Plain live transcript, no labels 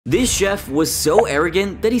This chef was so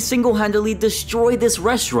arrogant that he single-handedly destroyed this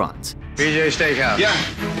restaurant. PJ Steakhouse. Yeah,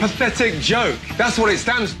 pathetic joke. That's what it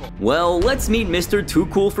stands for. Well, let's meet Mr. Too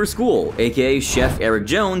Cool for School, aka Chef Eric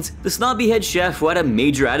Jones, the snobby head chef who had a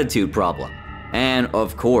major attitude problem. And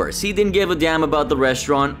of course, he didn't give a damn about the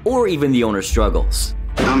restaurant or even the owner's struggles.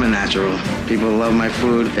 I'm a natural. People love my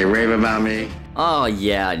food, they rave about me. Oh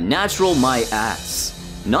yeah, natural my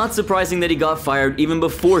ass. Not surprising that he got fired even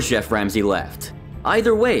before Chef Ramsay left.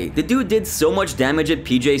 Either way, the dude did so much damage at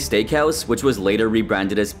PJ's Steakhouse, which was later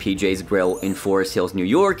rebranded as PJ's Grill in Forest Hills, New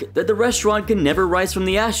York, that the restaurant can never rise from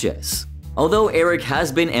the ashes. Although Eric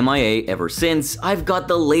has been MIA ever since, I've got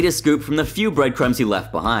the latest scoop from the few breadcrumbs he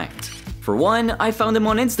left behind. For one, I found him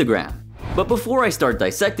on Instagram. But before I start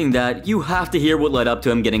dissecting that, you have to hear what led up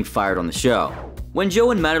to him getting fired on the show. When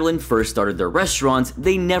Joe and Madeline first started their restaurant,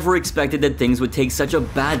 they never expected that things would take such a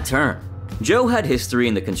bad turn. Joe had history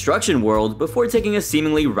in the construction world before taking a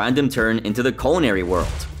seemingly random turn into the culinary world.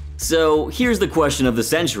 So here's the question of the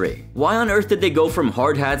century. Why on earth did they go from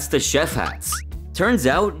hard hats to chef hats? Turns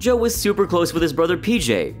out, Joe was super close with his brother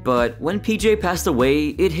PJ, but when PJ passed away,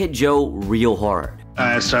 it hit Joe real hard.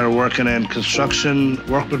 I started working in construction,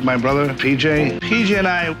 worked with my brother PJ. PJ and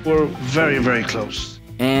I were very, very close.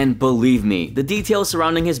 And believe me, the details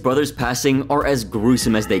surrounding his brother's passing are as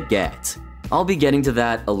gruesome as they get. I'll be getting to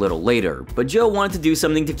that a little later, but Joe wanted to do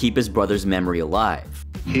something to keep his brother's memory alive.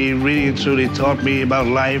 He really and truly taught me about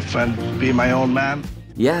life and be my own man.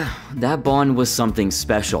 Yeah, that bond was something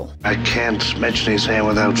special. I can't mention his name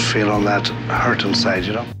without feeling that hurt inside,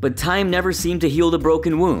 you know? But time never seemed to heal the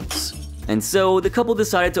broken wounds. And so, the couple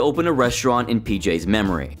decided to open a restaurant in PJ's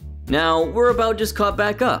memory. Now, we're about just caught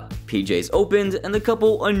back up. PJ's opened, and the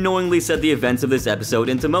couple unknowingly set the events of this episode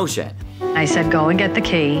into motion. I said go and get the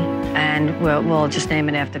key, and we'll just name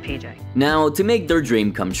it after PJ. Now, to make their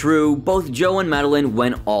dream come true, both Joe and Madeline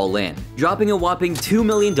went all in, dropping a whopping $2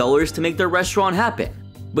 million to make their restaurant happen.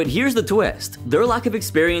 But here's the twist. Their lack of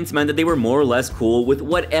experience meant that they were more or less cool with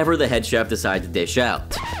whatever the head chef decided to dish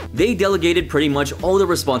out. They delegated pretty much all the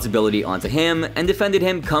responsibility onto him and defended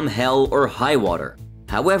him come hell or high water.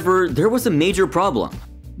 However, there was a major problem.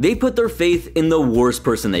 They put their faith in the worst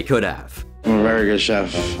person they could have. I'm a very good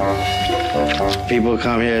chef. People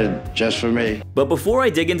come here just for me. But before I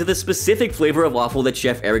dig into the specific flavor of waffle that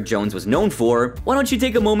Chef Eric Jones was known for, why don't you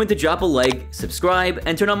take a moment to drop a like, subscribe,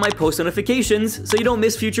 and turn on my post notifications so you don't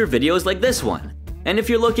miss future videos like this one. And if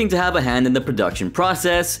you're looking to have a hand in the production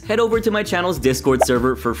process, head over to my channel's Discord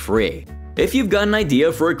server for free. If you've got an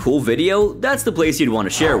idea for a cool video, that's the place you'd want to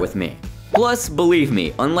share with me. Plus, believe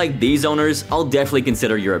me, unlike these owners, I'll definitely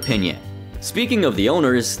consider your opinion. Speaking of the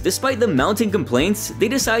owners, despite the mounting complaints, they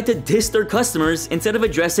decide to diss their customers instead of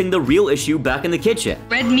addressing the real issue back in the kitchen.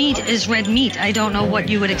 Red meat is red meat. I don't know what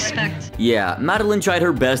you would expect. Yeah, Madeline tried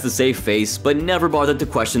her best to save face, but never bothered to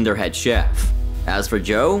question their head chef. As for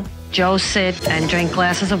Joe, Joe sit and drink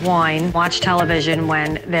glasses of wine, watch television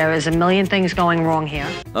when there is a million things going wrong here.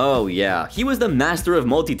 Oh yeah, he was the master of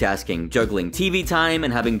multitasking, juggling TV time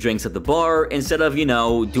and having drinks at the bar instead of,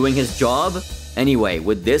 doing his job. Anyway,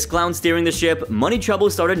 with this clown steering the ship, money trouble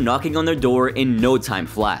started knocking on their door in no time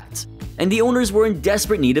flat. And the owners were in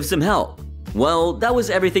desperate need of some help. Well, that was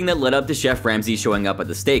everything that led up to Chef Ramsay showing up at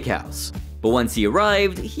the steakhouse. But once he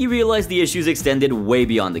arrived, he realized the issues extended way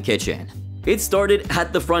beyond the kitchen. It started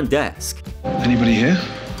at the front desk. Anybody here?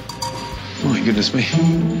 Oh my goodness me.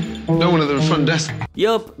 No one at the front desk.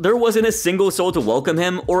 Yup, there wasn't a single soul to welcome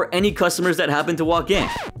him or any customers that happened to walk in.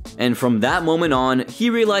 And from that moment on, he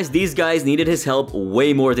realized these guys needed his help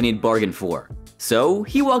way more than he'd bargained for. So,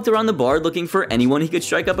 he walked around the bar looking for anyone he could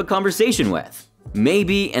strike up a conversation with.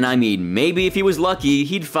 Maybe, and I mean maybe if he was lucky,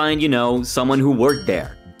 he'd find, someone who worked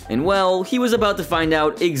there. And well, he was about to find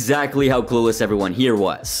out exactly how clueless everyone here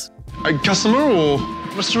was. A customer or?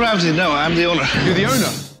 Mr. Ramsay, no, I'm the owner. You're the owner?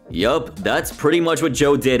 Yup, that's pretty much what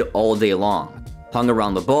Joe did all day long. Hung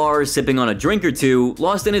around the bar, sipping on a drink or two,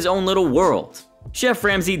 lost in his own little world. Chef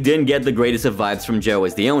Ramsay didn't get the greatest of vibes from Joe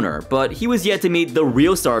as the owner, but he was yet to meet the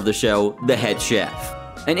real star of the show, the head chef.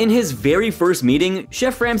 And in his very first meeting,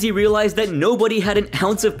 Chef Ramsay realized that nobody had an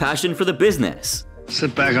ounce of passion for the business.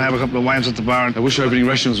 Sit back and have a couple of wines at the bar. I wish opening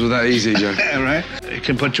restaurants were that easy, Joe. Yeah, right? It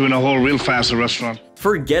can put you in a hole real fast, a restaurant.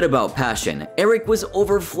 Forget about passion. Eric was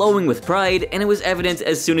overflowing with pride, and it was evident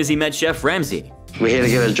as soon as he met Chef Ramsay. We're here to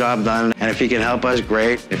get a job done, and if he can help us,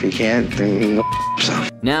 great. If he can't, then he can go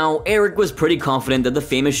himself. Now, Eric was pretty confident that the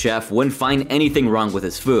famous chef wouldn't find anything wrong with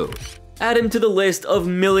his food. Add him to the list of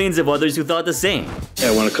millions of others who thought the same. Yeah,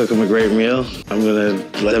 I want to cook him a great meal. I'm going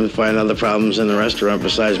to let him find other problems in the restaurant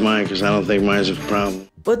besides mine, because I don't think mine's a problem.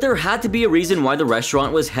 But there had to be a reason why the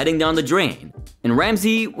restaurant was heading down the drain, and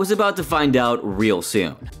Ramsay was about to find out real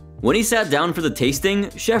soon. When he sat down for the tasting,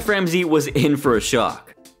 Chef Ramsay was in for a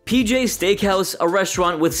shock. PJ's Steakhouse, a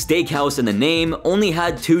restaurant with steakhouse in the name, only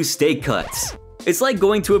had 2 steak cuts. It's like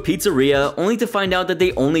going to a pizzeria only to find out that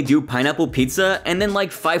they only do pineapple pizza and then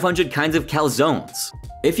like 500 kinds of calzones.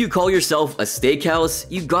 If you call yourself a steakhouse,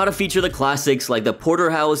 you gotta feature the classics like the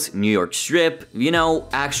porterhouse, New York strip, you know,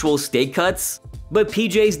 actual steak cuts. But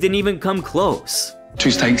PJ's didn't even come close.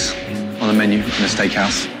 2 steaks on the menu in a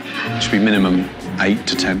steakhouse. Should be minimum 8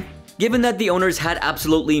 to 10. Given that the owners had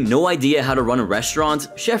absolutely no idea how to run a restaurant,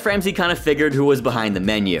 Chef Ramsay kind of figured who was behind the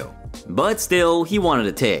menu. But still, he wanted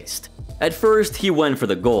a taste. At first, he went for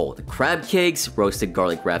the gold: crab cakes, roasted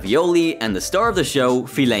garlic ravioli, and the star of the show,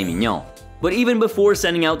 filet mignon. But even before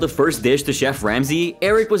sending out the first dish to Chef Ramsay,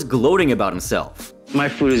 Eric was gloating about himself. My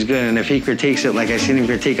food is good, and if he critiques it like I seen him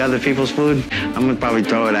critique other people's food, I'm gonna probably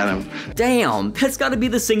throw it at him. Damn, that's gotta be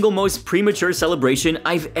the single most premature celebration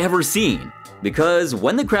I've ever seen. Because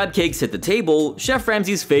when the crab cakes hit the table, Chef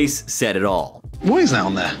Ramsay's face said it all. What is that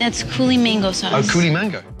on there? That's coulis mango sauce. Oh, coulis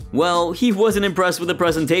mango. Well, he wasn't impressed with the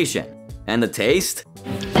presentation. And the taste?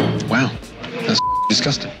 Wow, that's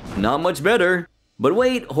disgusting. Not much better. But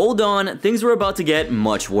wait, hold on, things were about to get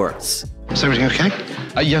much worse. Is everything okay?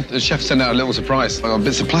 Yeah, the chef sent out a little surprise. I got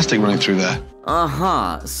bits of plastic running through there.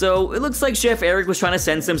 So it looks like Chef Eric was trying to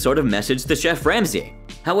send some sort of message to Chef Ramsay.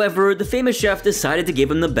 However, the famous chef decided to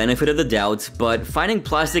give him the benefit of the doubt, but finding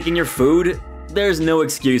plastic in your food? There's no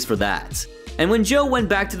excuse for that. And when Joe went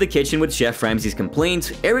back to the kitchen with Chef Ramsay's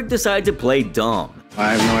complaint, Eric decided to play dumb.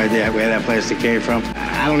 I have no idea where that plastic came from.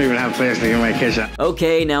 I don't even have plastic in my kitchen.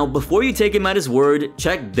 Okay, now before you take him at his word,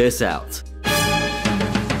 check this out.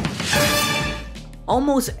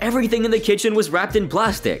 Almost everything in the kitchen was wrapped in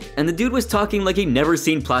plastic, and the dude was talking like he'd never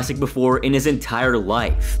seen plastic before in his entire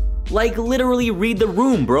life. Like, literally read the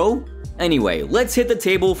room, bro. Anyway, let's hit the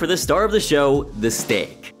table for the star of the show, the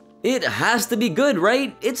steak. It has to be good,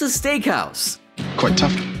 right? It's a steakhouse. Quite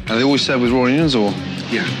tough. And they always serve with raw onions, or?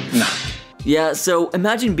 Yeah, nah. Yeah, so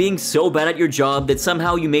imagine being so bad at your job that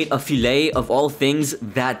somehow you made a filet of all things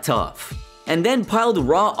that tough. And then piled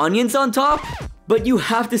raw onions on top? But you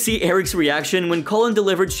have to see Eric's reaction when Colin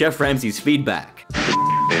delivered Chef Ramsay's feedback.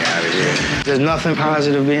 There's nothing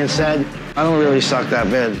positive being said. I don't really suck that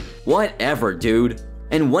bad. Whatever, dude.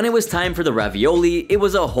 And when it was time for the ravioli, it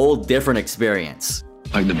was a whole different experience.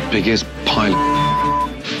 Like the biggest pile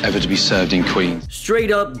ever to be served in Queens.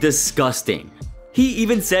 Straight up disgusting. He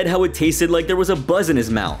even said how it tasted like there was a buzz in his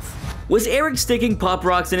mouth. Was Eric sticking Pop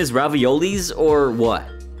Rocks in his raviolis, or what?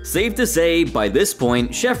 Safe to say, by this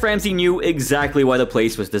point, Chef Ramsay knew exactly why the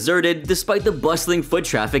place was deserted despite the bustling foot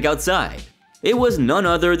traffic outside. It was none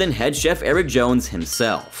other than head chef Eric Jones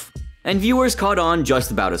himself. And viewers caught on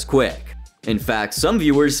just about as quick. In fact, some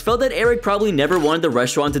viewers felt that Eric probably never wanted the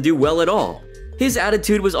restaurant to do well at all. His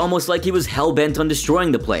attitude was almost like he was hell-bent on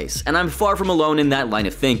destroying the place, and I'm far from alone in that line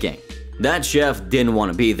of thinking. That chef didn't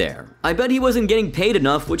want to be there. I bet he wasn't getting paid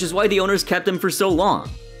enough, which is why the owners kept him for so long.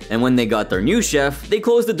 And when they got their new chef, they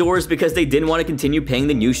closed the doors because they didn't want to continue paying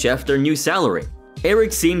the new chef their new salary.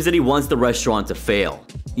 Eric seems that he wants the restaurant to fail.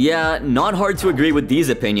 Yeah, not hard to agree with these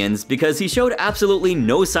opinions because he showed absolutely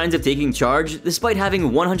no signs of taking charge despite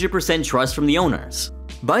having 100% trust from the owners.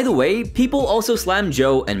 By the way, people also slammed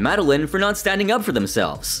Joe and Madeline for not standing up for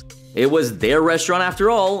themselves. It was their restaurant after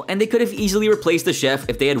all, and they could have easily replaced the chef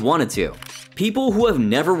if they had wanted to. People who have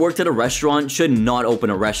never worked at a restaurant should not open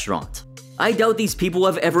a restaurant. I doubt these people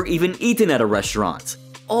have ever even eaten at a restaurant.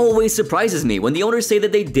 Always surprises me when the owners say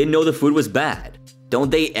that they didn't know the food was bad. Don't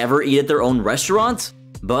they ever eat at their own restaurant?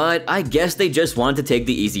 But I guess they just wanted to take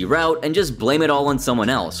the easy route and just blame it all on someone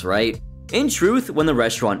else, right? In truth, when the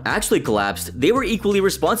restaurant actually collapsed, they were equally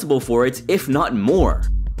responsible for it, if not more.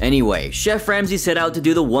 Anyway, Chef Ramsay set out to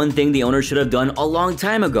do the one thing the owner should have done a long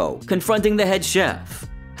time ago, confronting the head chef.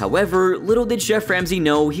 However, little did Chef Ramsay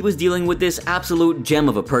know he was dealing with this absolute gem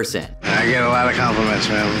of a person. I get a lot of compliments,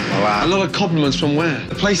 man. A lot. A lot of compliments from where?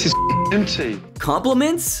 The place is empty.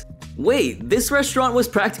 Compliments? Wait, this restaurant was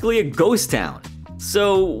practically a ghost town.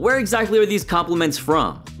 So where exactly are these compliments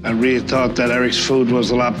from? I really thought that Eric's food was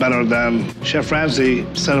a lot better than Chef Ramsay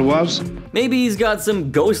said it was. Maybe he's got some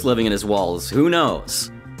ghosts living in his walls, who knows?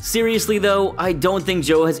 Seriously though, I don't think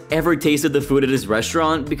Joe has ever tasted the food at his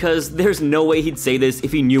restaurant because there's no way he'd say this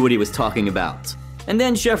if he knew what he was talking about. And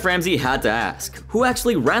then Chef Ramsay had to ask, who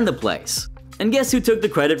actually ran the place? And guess who took the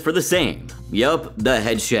credit for the same? Yup, the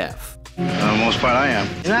head chef. For the most part, I am.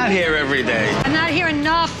 He's not here every day. I'm not here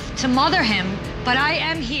enough to mother him, but I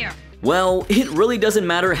am here. Well, it really doesn't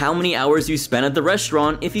matter how many hours you spend at the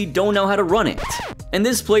restaurant if you don't know how to run it. And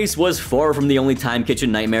this place was far from the only time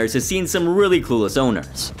kitchen nightmares has seen some really clueless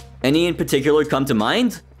owners. Any in particular come to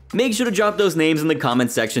mind? Make sure to drop those names in the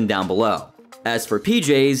comments section down below. As for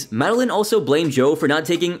PJ's, Madeline also blamed Joe for not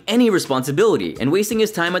taking any responsibility and wasting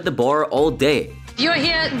his time at the bar all day. You're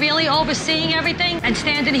here really overseeing everything and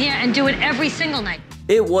standing here and do it every single night.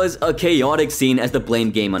 It was a chaotic scene as the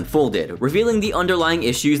blame game unfolded, revealing the underlying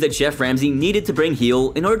issues that Chef Ramsay needed to bring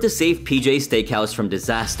heel in order to save PJ's Steakhouse from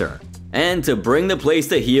disaster. And to bring the place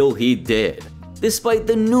to heel, he did. Despite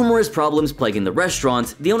the numerous problems plaguing the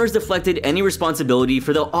restaurant, the owners deflected any responsibility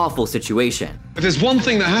for the awful situation. If there's one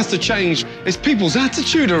thing that has to change, it's people's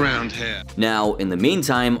attitude around here. Now, in the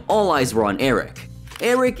meantime, all eyes were on Eric.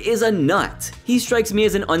 Eric is a nut. He strikes me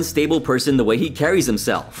as an unstable person the way he carries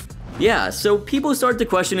himself. Yeah, so people started to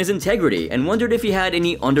question his integrity and wondered if he had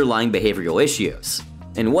any underlying behavioral issues.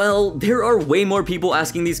 And well, there are way more people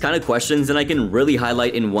asking these kind of questions than I can really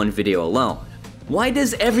highlight in one video alone. Why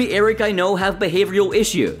does every Eric I know have behavioral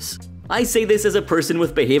issues? I say this as a person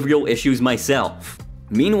with behavioral issues myself.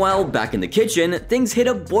 Meanwhile, back in the kitchen, things hit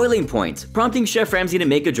a boiling point, prompting Chef Ramsay to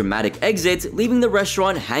make a dramatic exit, leaving the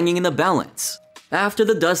restaurant hanging in the balance. After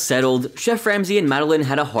the dust settled, Chef Ramsay and Madeline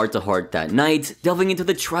had a heart-to-heart that night, delving into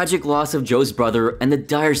the tragic loss of Joe's brother and the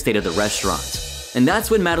dire state of the restaurant. And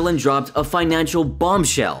that's when Madeline dropped a financial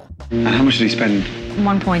bombshell. And how much did he spend?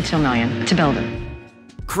 $1.2 million to build it.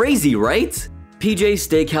 Crazy, right? PJ's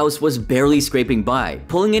Steakhouse was barely scraping by,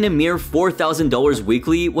 pulling in a mere $4,000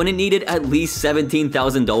 weekly when it needed at least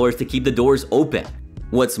 $17,000 to keep the doors open.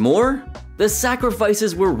 What's more, the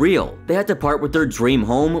sacrifices were real. They had to part with their dream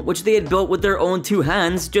home, which they had built with their own two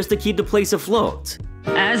hands just to keep the place afloat.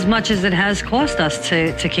 As much as it has cost us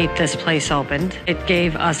to keep this place opened, it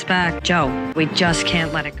gave us back Joe. We just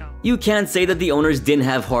can't let it go. You can't say that the owners didn't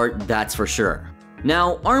have heart, that's for sure.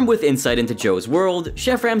 Now, armed with insight into Joe's world,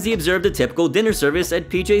 Chef Ramsay observed a typical dinner service at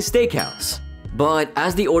PJ's Steakhouse. But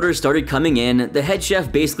as the orders started coming in, the head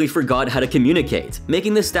chef basically forgot how to communicate,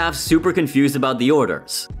 making the staff super confused about the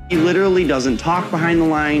orders. He literally doesn't talk behind the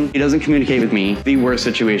line. He doesn't communicate with me. The worst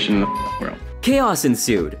situation in the world. Chaos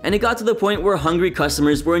ensued, and it got to the point where hungry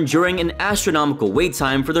customers were enduring an astronomical wait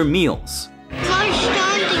time for their meals.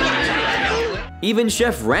 Even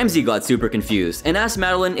Chef Ramsay got super confused and asked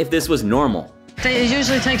Madeline if this was normal. It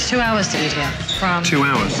usually takes 2 hours to eat here. From 2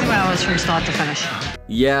 hours? 2 hours from start to finish.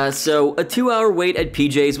 Yeah, so a 2-hour wait at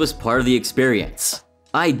PJ's was part of the experience.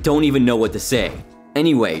 I don't even know what to say.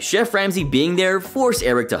 Anyway, Chef Ramsay being there forced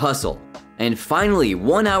Eric to hustle. And finally,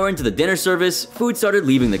 1 hour into the dinner service, food started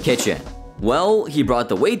leaving the kitchen. Well, he brought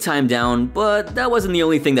the wait time down, but that wasn't the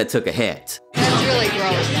only thing that took a hit. That's really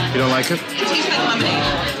gross. You don't like it? Taste my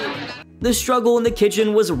lemonade. The struggle in the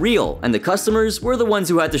kitchen was real, and the customers were the ones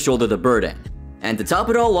who had to shoulder the burden. And to top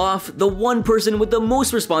it all off, the one person with the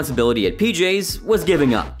most responsibility at PJ's was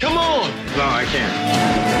giving up. Come on! No, I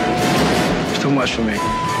can't. It's too much for me.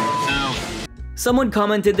 No. Someone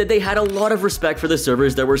commented that they had a lot of respect for the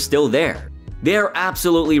servers that were still there. They are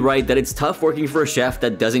absolutely right that it's tough working for a chef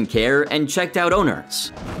that doesn't care and checked out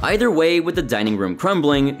owners. Either way, with the dining room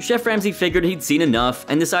crumbling, Chef Ramsay figured he'd seen enough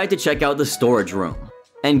and decided to check out the storage room.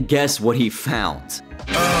 And guess what he found?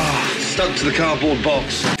 Stuck to the cardboard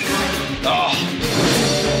box.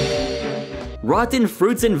 Rotten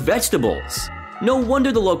fruits and vegetables. No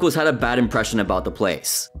wonder the locals had a bad impression about the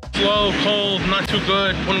place. Slow, cold, not too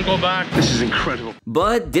good, wouldn't go back. This is incredible.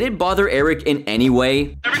 But did it bother Eric in any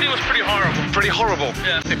way? Everything was pretty horrible. Pretty horrible.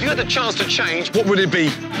 Yeah. If you had the chance to change, what would it be?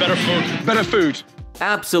 Better food. Better food.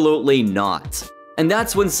 Absolutely not. And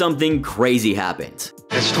that's when something crazy happened.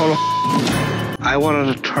 It's total. I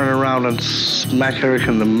wanted to turn around and smack Eric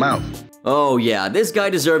in the mouth. Oh yeah, this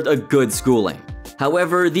guy deserved a good schooling.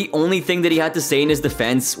 However, the only thing that he had to say in his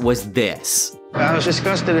defense was this. I was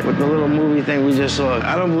disgusted with the little movie thing we just saw.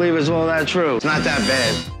 I don't believe it's all that true. It's not that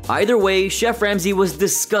bad. Either way, Chef Ramsay was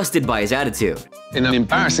disgusted by his attitude. In an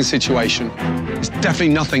embarrassing situation, it's definitely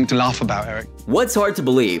nothing to laugh about, Eric. What's hard to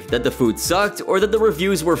believe, that the food sucked or that the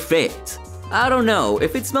reviews were faked? I don't know,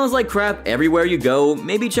 if it smells like crap everywhere you go,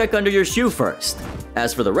 maybe check under your shoe first.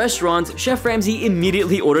 As for the restaurant, Chef Ramsay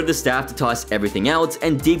immediately ordered the staff to toss everything out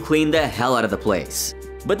and deep clean the hell out of the place.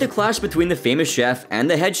 But the clash between the famous chef and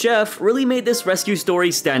the head chef really made this rescue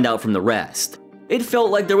story stand out from the rest. It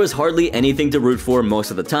felt like there was hardly anything to root for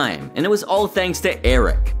most of the time, and it was all thanks to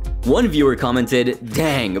Eric. One viewer commented,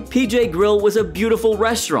 "Dang, PJ Grill was a beautiful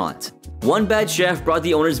restaurant." One bad chef brought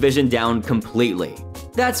the owner's vision down completely.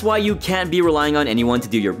 That's why you can't be relying on anyone to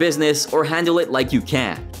do your business or handle it like you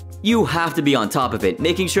can. You have to be on top of it,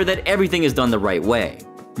 making sure that everything is done the right way.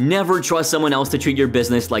 Never trust someone else to treat your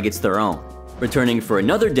business like it's their own. Returning for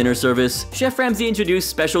another dinner service, Chef Ramsay introduced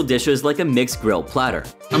special dishes like a mixed grilled platter.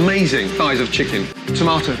 Amazing thighs of chicken,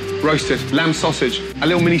 tomato, roasted, lamb sausage, a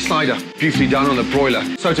little mini slider, beautifully done on the broiler,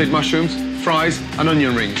 sauteed mushrooms, fries, and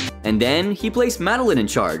onion rings. And then he placed Madeline in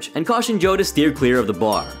charge and cautioned Joe to steer clear of the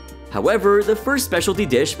bar. However, the first specialty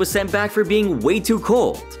dish was sent back for being way too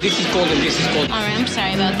cold. This is cold and this is cold. Alright, I'm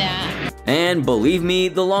sorry about that. And believe me,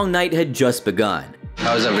 the long night had just begun.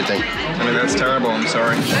 How's everything? I mean, that's terrible, I'm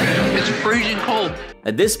sorry. It's freezing cold.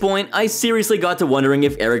 At this point, I seriously got to wondering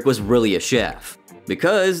if Eric was really a chef,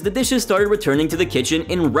 because the dishes started returning to the kitchen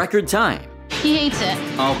in record time. He hates it.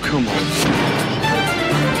 Oh, come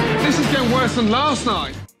on. This is getting worse than last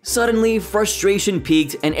night. Suddenly, frustration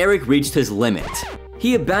peaked and Eric reached his limit.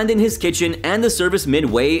 He abandoned his kitchen and the service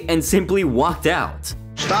midway and simply walked out.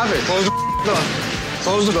 Stop it. Close the door.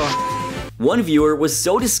 Close the door. One viewer was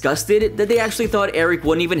so disgusted that they actually thought Eric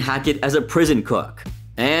wouldn't even hack it as a prison cook.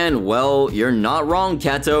 And well, you're not wrong,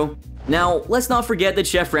 Kato. Now, let's not forget that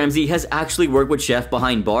Chef Ramsay has actually worked with chef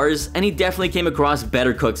behind bars, and he definitely came across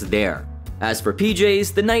better cooks there. As for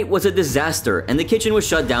PJ's, the night was a disaster and the kitchen was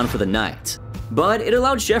shut down for the night. But it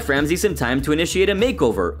allowed Chef Ramsay some time to initiate a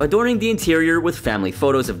makeover, adorning the interior with family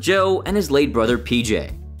photos of Joe and his late brother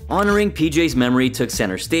PJ. Honoring PJ's memory took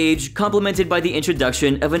center stage, complemented by the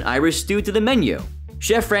introduction of an Irish stew to the menu.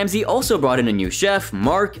 Chef Ramsay also brought in a new chef,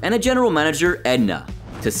 Mark, and a general manager, Edna.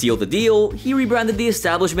 To seal the deal, he rebranded the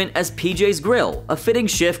establishment as PJ's Grill, a fitting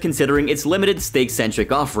shift considering its limited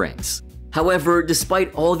steak-centric offerings. However,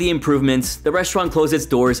 despite all the improvements, the restaurant closed its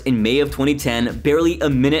doors in May of 2010, barely a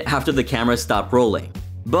minute after the camera stopped rolling.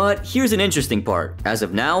 But here's an interesting part. As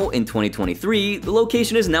of now, in 2023, the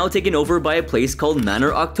location is now taken over by a place called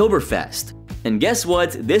Manor Oktoberfest. And guess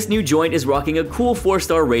what? This new joint is rocking a cool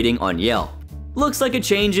 4-star rating on Yelp. Looks like a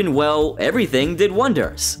change in, well, everything did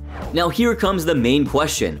wonders. Now here comes the main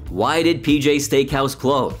question. Why did PJ Steakhouse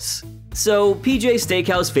close? So, PJ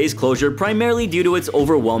Steakhouse faced closure primarily due to its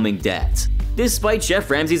overwhelming debt. Despite Chef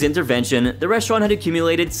Ramsay's intervention, the restaurant had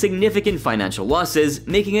accumulated significant financial losses,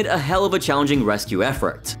 making it a hell of a challenging rescue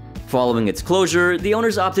effort. Following its closure, the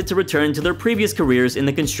owners opted to return to their previous careers in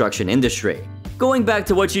the construction industry. Going back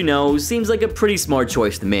to what you know seems like a pretty smart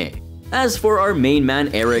choice to me. As for our main man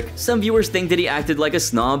Eric, some viewers think that he acted like a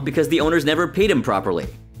snob because the owners never paid him properly.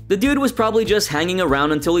 The dude was probably just hanging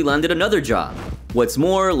around until he landed another job. What's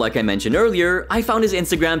more, like I mentioned earlier, I found his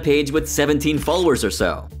Instagram page with 17 followers or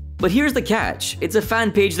so. But here's the catch, it's a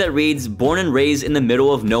fan page that reads, born and raised in the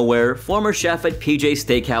middle of nowhere, former chef at PJ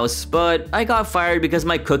Steakhouse, but I got fired because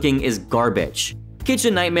my cooking is garbage.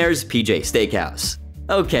 Kitchen Nightmares, PJ Steakhouse.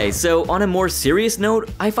 Okay, so on a more serious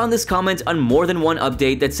note, I found this comment on more than one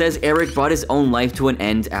update that says Eric brought his own life to an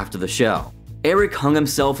end after the show. Eric hung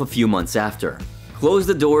himself a few months after. Closed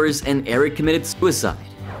the doors and Eric committed suicide.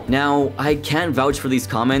 Now, I can't vouch for these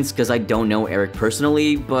comments because I don't know Eric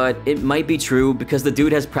personally, but it might be true because the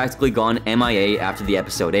dude has practically gone MIA after the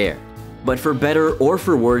episode aired. But for better or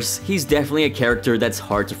for worse, he's definitely a character that's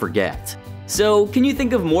hard to forget. So, can you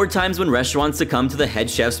think of more times when restaurants succumb to the head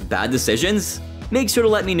chef's bad decisions? Make sure to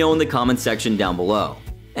let me know in the comments section down below.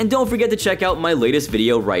 And don't forget to check out my latest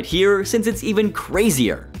video right here since it's even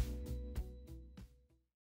crazier.